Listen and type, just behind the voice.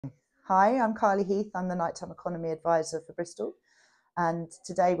Hi, I'm Carly Heath. I'm the Nighttime Economy Advisor for Bristol. And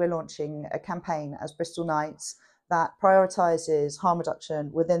today we're launching a campaign as Bristol Nights that prioritises harm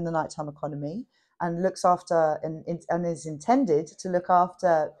reduction within the nighttime economy and looks after and is intended to look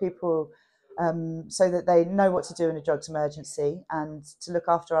after people so that they know what to do in a drugs emergency, and to look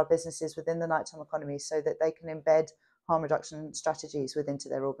after our businesses within the nighttime economy so that they can embed harm reduction strategies within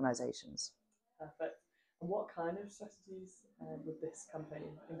their organisations. Perfect. And what kind of strategies would this campaign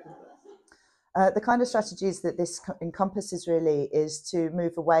encompass? The kind of strategies that this encompasses really is to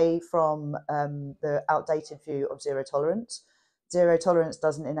move away from the outdated view of zero tolerance. Zero tolerance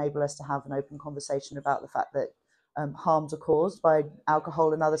doesn't enable us to have an open conversation about the fact that harms are caused by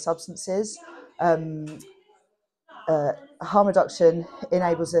alcohol and other substances. Harm reduction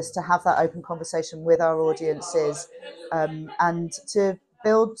enables us to have that open conversation with our audiences and to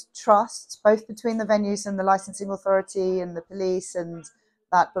build trust both between the venues and the licensing authority and the police and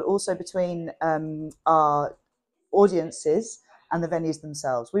that, but also between our audiences and the venues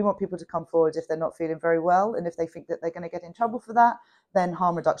themselves. We want people to come forward if they're not feeling very well, and if they think that they're going to get in trouble for that, then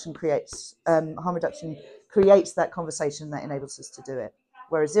harm reduction creates that conversation that enables us to do it.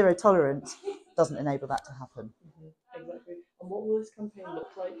 Whereas zero tolerance doesn't enable that to happen. Exactly. And what will this campaign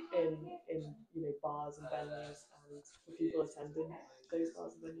look like in bars and venues, and for people attending those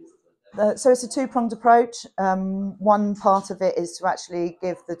bars and venues as well? So it's a two-pronged approach. One part of it is to actually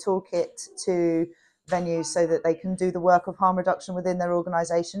give the toolkit to venues so that they can do the work of harm reduction within their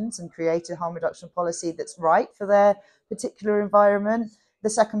organisations and create a harm reduction policy that's right for their particular environment. The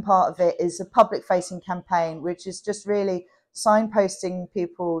second part of it is a public-facing campaign, which is just really signposting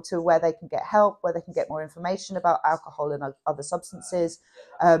people to where they can get help, where they can get more information about alcohol and other substances.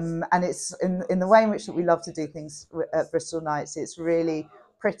 And it's in the way in which we love to do things at Bristol Nights. It's really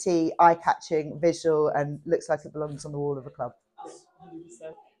pretty, eye-catching, visual, and looks like it belongs on the wall of a club.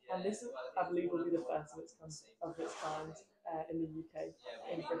 100%. And this, I believe, will be the first of its kind in the UK,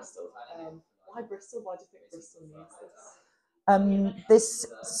 in Bristol. Why Bristol? Why do you think Bristol needs this?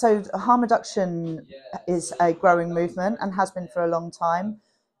 So harm reduction is a growing movement and has been for a long time.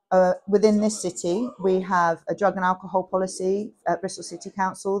 Within this city, we have a drug and alcohol policy at Bristol City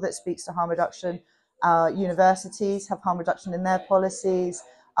Council that speaks to harm reduction. Our universities have harm reduction in their policies.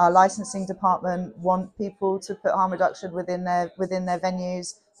 Our licensing department want people to put harm reduction within their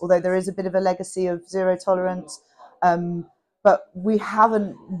venues, although there is a bit of a legacy of zero tolerance. But we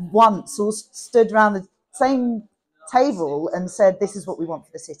haven't once all stood around the same table and said, this is what we want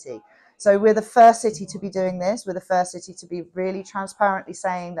for the city. So we're the first city to be doing this. We're the first city to be really transparently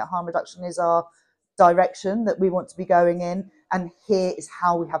saying that harm reduction is our direction that we want to be going in. And here is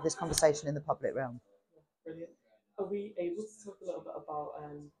how we have this conversation in the public realm. Brilliant. Are we able to talk a little bit about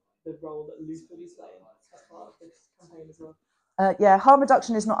the role that Loop will be playing as part of this campaign as well? Yeah, harm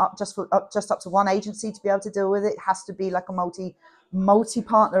reduction is not just up to one agency to be able to deal with it. It has to be like a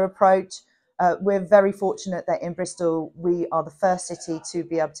multi-partner approach. We're very fortunate that in Bristol we are the first city to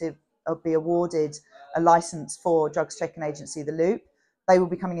be able to be awarded a license for drugs checking agency, the Loop. They will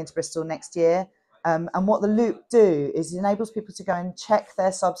be coming into Bristol next year. And what the Loop do is it enables people to go and check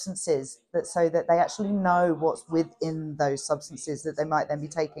their substances so that they actually know what's within those substances that they might then be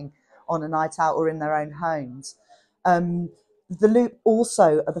taking on a night out or in their own homes. The Loop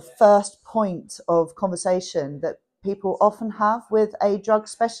also are the first point of conversation that people often have with a drug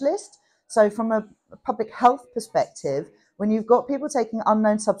specialist. So from a public health perspective, when you've got people taking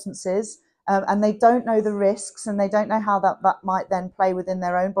unknown substances and they don't know the risks and they don't know how that might then play within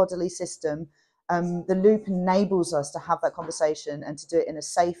their own bodily system, the Loop enables us to have that conversation and to do it in a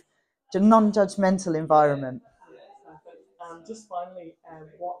safe, non-judgmental environment. Just finally,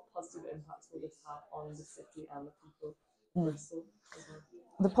 what positive impacts will this have on the city and the people of Bristol?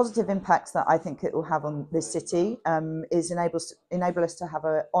 The positive impacts that I think it will have on this city is enable us to have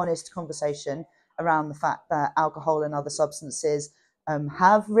an honest conversation around the fact that alcohol and other substances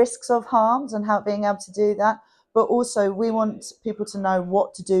have risks of harms and how being able to do that. But also we want people to know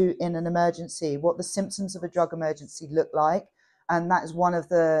what to do in an emergency, what the symptoms of a drug emergency look like. And that is one of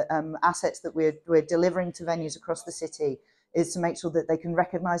the assets that we're delivering to venues across the city, is to make sure that they can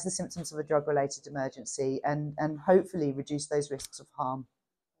recognise the symptoms of a drug-related emergency and hopefully reduce those risks of harm.